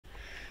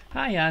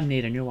Hi, I'm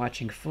Nate and you're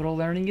watching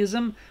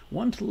Photolearningism.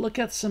 Want to look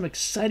at some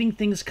exciting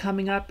things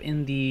coming up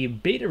in the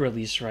beta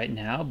release right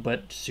now,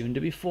 but soon to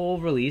be full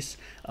release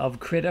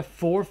of Krita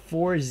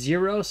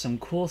 4.4.0. Some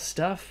cool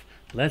stuff.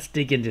 Let's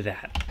dig into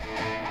that.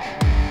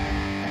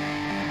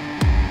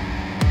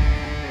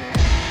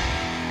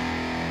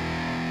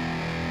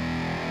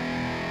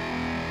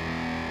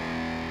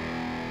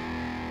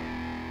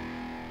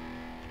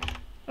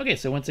 Okay,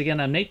 so once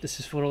again, I'm Nate. This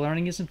is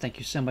Photolearningism. Thank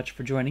you so much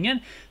for joining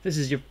in. This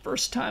is your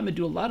first time. I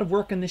do a lot of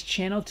work on this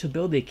channel to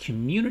build a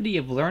community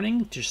of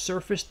learning, to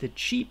surface the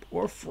cheap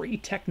or free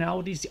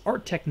technologies, the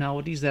art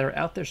technologies that are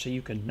out there so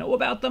you can know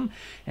about them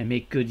and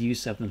make good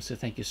use of them. So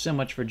thank you so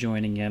much for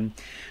joining in.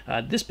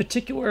 This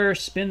particular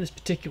spin, this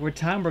particular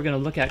time, we're going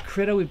to look at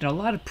Krita. We've done a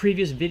lot of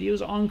previous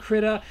videos on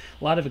Krita,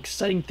 a lot of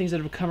exciting things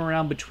that have come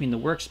around between the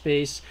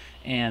workspace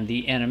and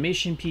the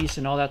animation piece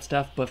and all that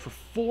stuff. But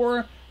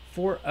for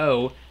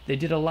 4.4.0, they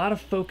did a lot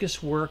of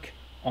focus work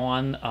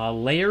on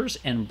layers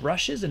and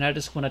brushes, and I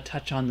just want to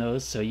touch on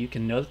those so you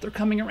can know that they're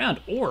coming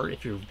around. Or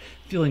if you're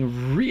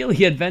feeling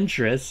really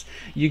adventurous,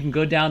 you can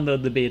go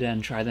download the beta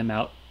and try them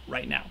out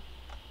right now.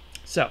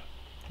 So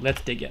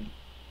let's dig in.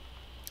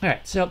 All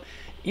right, so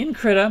in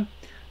Krita,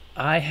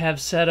 I have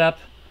set up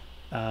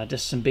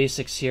just some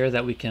basics here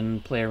that we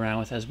can play around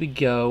with as we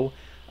go.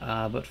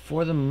 But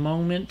for the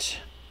moment,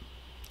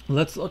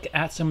 let's look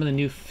at some of the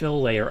new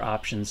fill layer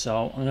options.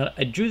 So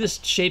I drew this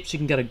shape so you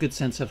can get a good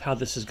sense of how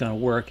this is going to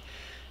work.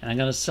 And I'm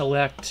going to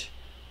select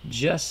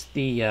just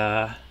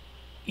the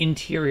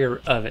interior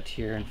of it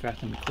here. In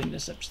fact, let me clean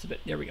this up just a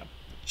bit. There we go.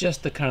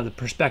 Just the kind of the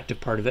perspective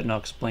part of it, and I'll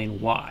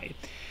explain why.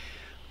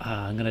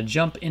 I'm going to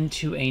jump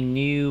into a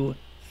new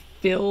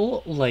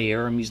fill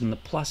layer. I'm using the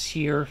plus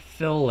here,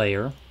 fill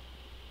layer.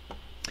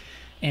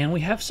 And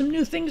we have some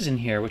new things in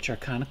here, which are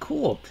kind of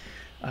cool.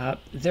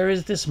 There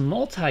is this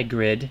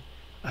multi-grid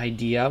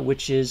idea,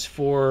 which is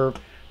for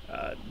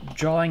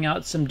drawing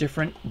out some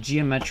different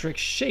geometric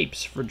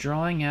shapes, for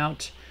drawing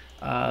out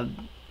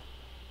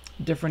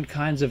different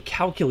kinds of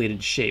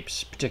calculated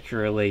shapes,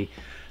 particularly.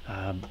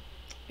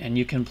 And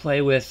you can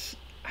play with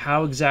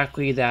how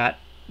exactly that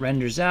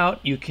renders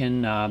out. You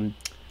can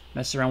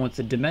mess around with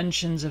the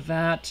dimensions of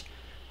that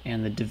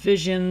and the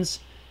divisions.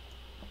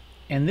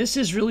 And this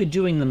is really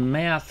doing the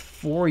math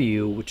for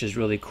you, which is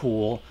really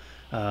cool.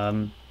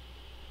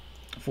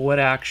 For what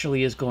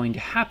actually is going to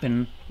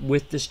happen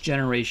with this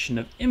generation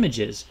of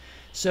images.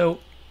 So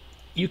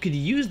you could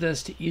use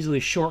this to easily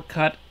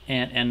shortcut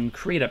and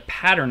create a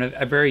pattern,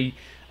 a very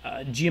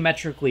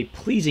geometrically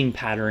pleasing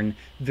pattern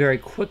very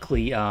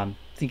quickly,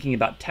 thinking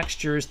about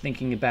textures,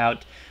 thinking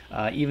about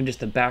even just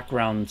the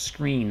background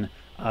screen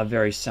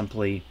very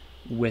simply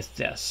with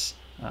this.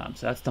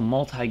 So that's the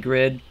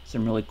multi-grid,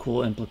 some really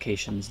cool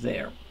implications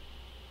there.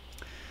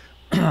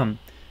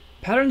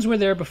 Patterns were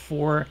there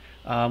before.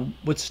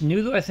 What's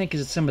new, though, I think,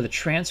 is some of the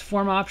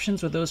transform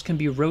options, where those can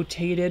be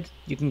rotated.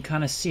 You can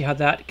kind of see how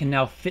that can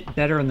now fit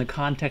better in the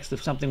context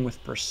of something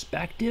with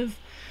perspective,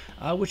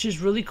 which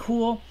is really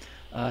cool.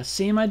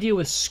 Same idea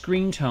with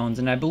screen tones,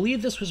 and I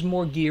believe this was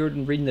more geared,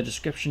 in reading the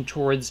description,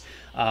 towards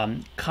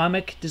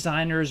comic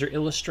designers or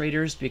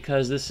illustrators,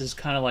 because this is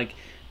kind of like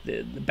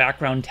the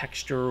background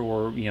texture,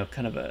 or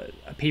kind of a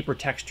paper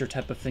texture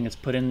type of thing that's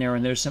put in there.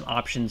 And there's some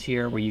options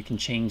here where you can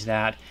change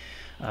that.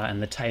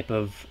 And the type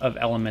of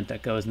element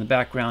that goes in the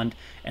background.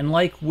 And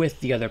like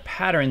with the other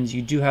patterns,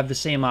 you do have the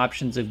same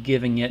options of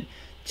giving it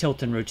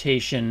tilt and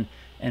rotation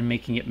and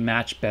making it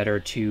match better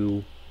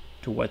to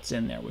what's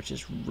in there, which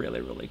is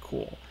really, really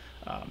cool.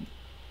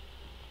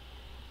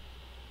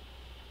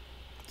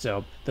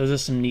 So those are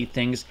some neat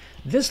things.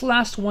 This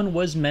last one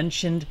was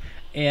mentioned,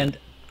 and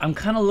I'm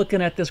kind of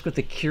looking at this with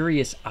a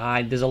curious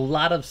eye. There's a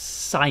lot of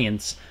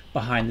science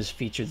behind this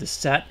feature, the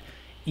set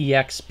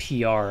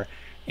Expr.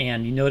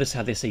 And you notice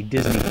how they say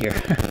Disney here.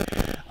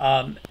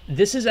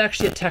 This is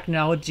actually a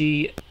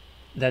technology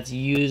that's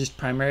used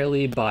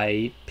primarily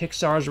by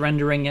Pixar's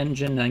rendering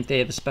engine. I think they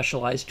have a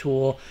specialized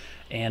tool,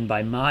 and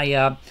by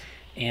Maya.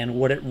 And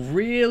what it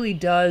really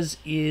does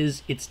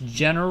is it's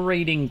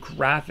generating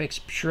graphics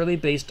purely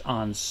based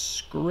on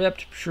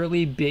script,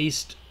 purely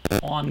based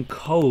on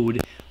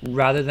code,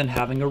 rather than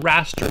having a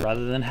raster,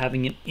 rather than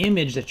having an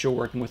image that you're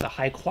working with, a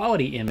high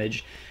quality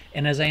image.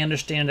 And as I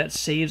understand, that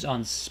saves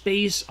on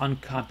space, on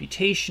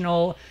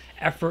computational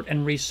effort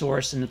and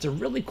resource, and it's a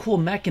really cool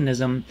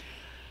mechanism.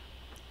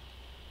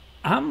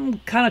 I'm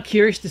kind of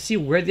curious to see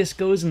where this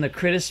goes in the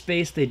Krita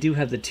space. They do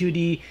have the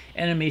 2D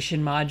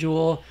animation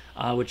module,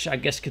 which I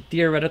guess could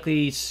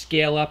theoretically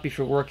scale up if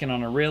you're working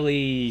on a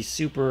really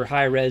super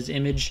high-res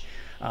image.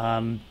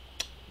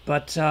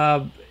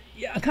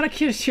 Yeah, I'm kind of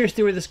curious to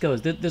see where this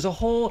goes. There's a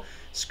whole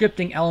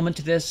scripting element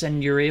to this,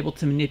 and you're able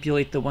to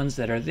manipulate the ones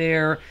that are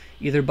there,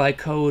 either by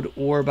code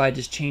or by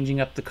just changing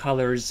up the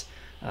colors,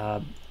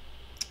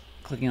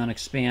 clicking on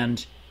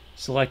expand,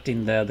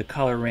 selecting the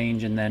color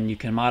range, and then you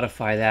can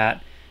modify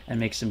that and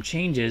make some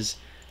changes,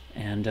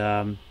 and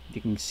you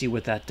can see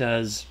what that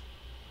does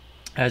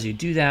As you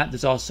do that,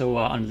 there's also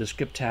under the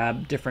script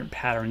tab different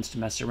patterns to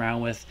mess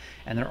around with,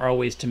 and there are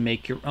ways to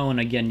make your own.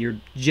 Again, you're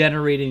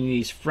generating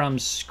these from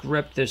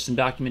script. There's some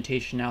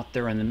documentation out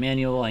there in the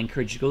manual. I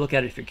encourage you to go look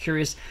at it if you're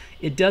curious.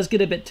 It does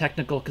get a bit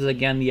technical because,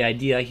 again, the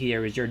idea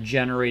here is you're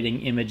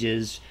generating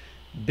images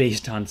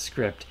based on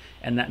script,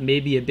 and that may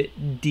be a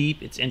bit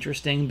deep. It's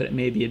interesting, but it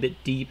may be a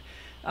bit deep.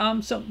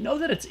 So know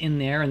that it's in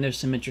there, and there's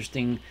some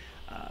interesting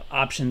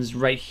options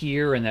right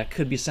here, and that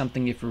could be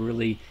something if you're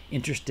really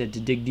interested to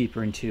dig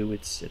deeper into.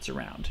 It's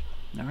around.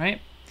 All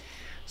right.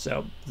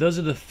 So those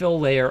are the fill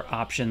layer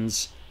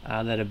options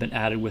that have been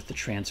added with the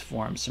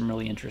transform. Some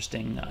really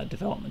interesting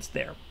developments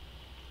there.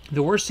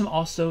 There were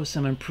also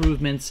some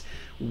improvements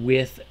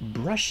with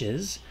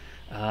brushes.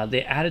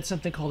 They added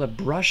something called a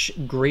brush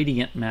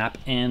gradient map,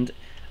 and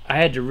I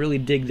had to really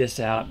dig this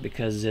out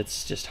because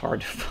it's just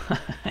hard to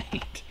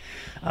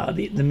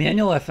find. The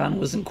manual I found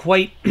wasn't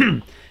quite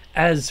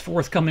as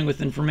forthcoming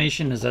with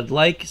information as I'd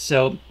like,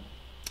 so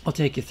I'll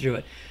take you through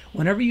it.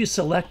 Whenever you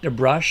select a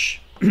brush,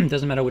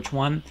 doesn't matter which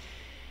one,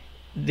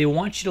 they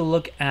want you to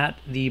look at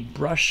the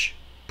brush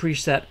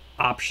preset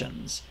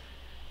options.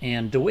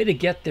 And the way to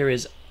get there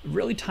is a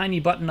really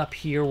tiny button up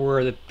here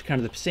where the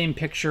kind of the same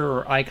picture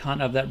or icon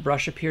of that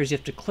brush appears. You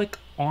have to click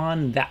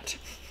on that.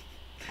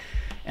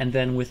 And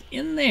then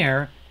within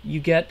there, you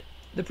get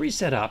the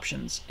preset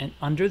options. And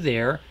under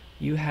there,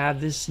 you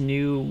have this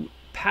new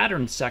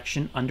pattern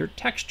section under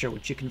texture,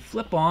 which you can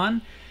flip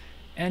on,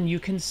 and you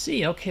can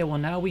see, okay, well,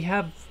 now we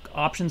have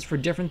options for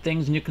different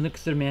things, and you can look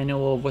through the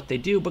manual of what they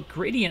do, but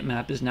gradient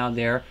map is now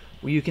there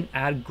where you can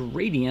add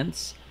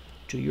gradients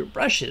to your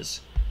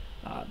brushes.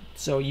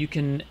 So you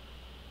can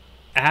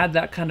add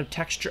that kind of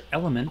texture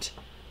element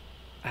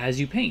as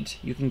you paint.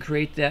 You can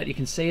create that, you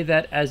can save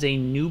that as a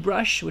new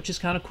brush, which is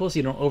kind of cool, so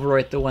you don't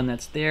overwrite the one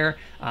that's there.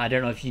 I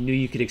don't know if you knew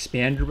you could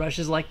expand your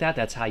brushes like that.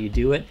 That's how you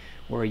do it,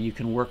 where you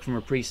can work from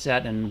a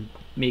preset and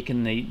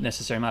making the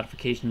necessary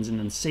modifications and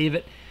then save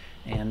it,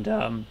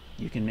 and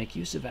you can make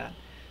use of that.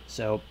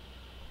 So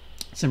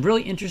some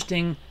really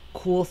interesting,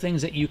 cool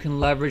things that you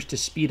can leverage to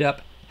speed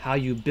up how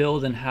you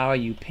build and how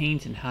you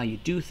paint and how you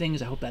do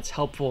things. I hope that's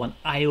helpful and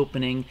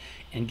eye-opening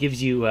and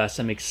gives you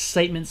some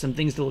excitement, some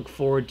things to look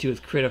forward to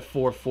with Krita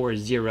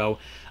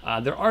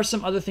 4.4.0. There are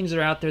some other things that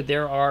are out there.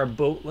 There are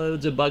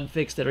boatloads of bug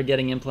fixes that are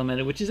getting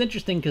implemented, which is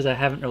interesting because I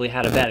haven't really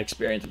had a bad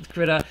experience with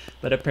Krita,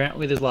 but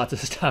apparently there's lots of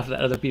stuff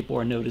that other people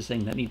are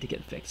noticing that need to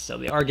get fixed. So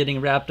they are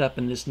getting wrapped up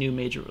in this new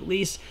major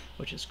release,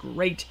 which is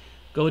great.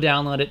 Go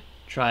download it,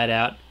 try it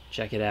out,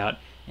 check it out,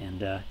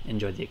 and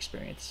enjoy the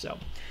experience. So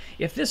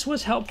if this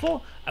was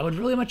helpful, I would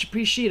really much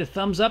appreciate a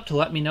thumbs up to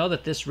let me know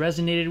that this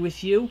resonated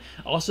with you.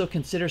 Also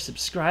consider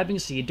subscribing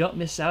so you don't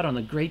miss out on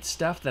the great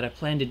stuff that I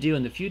plan to do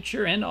in the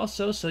future, and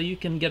also so you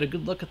can get a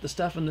good look at the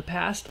stuff in the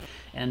past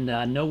and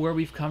know where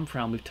we've come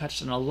from. We've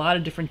touched on a lot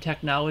of different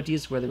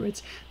technologies, whether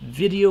it's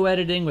video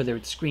editing, whether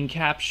it's screen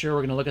capture.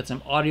 We're going to look at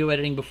some audio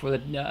editing before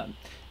the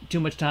too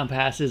much time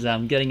passes.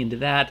 I'm getting into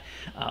that.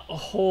 A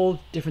whole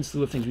different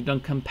slew of things. We've done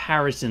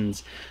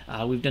comparisons.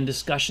 We've done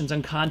discussions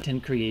on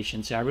content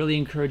creation. So I really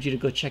encourage you to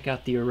go check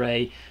out the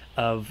array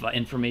of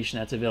information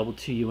that's available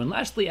to you. And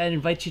lastly, I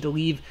invite you to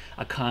leave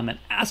a comment,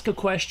 ask a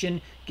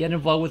question, get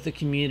involved with the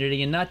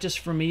community, and not just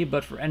for me,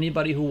 but for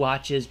anybody who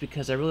watches,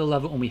 because I really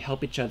love it when we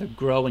help each other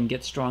grow and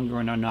get stronger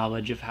in our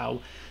knowledge of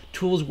how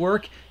tools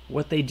work,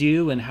 what they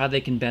do, and how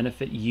they can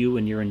benefit you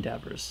and your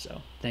endeavors.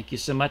 So thank you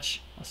so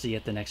much. I'll see you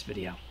at the next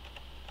video.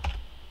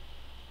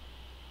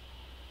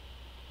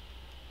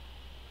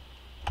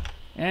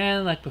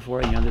 And like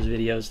before, there's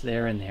videos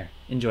there and there.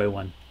 Enjoy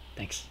one.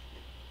 Thanks.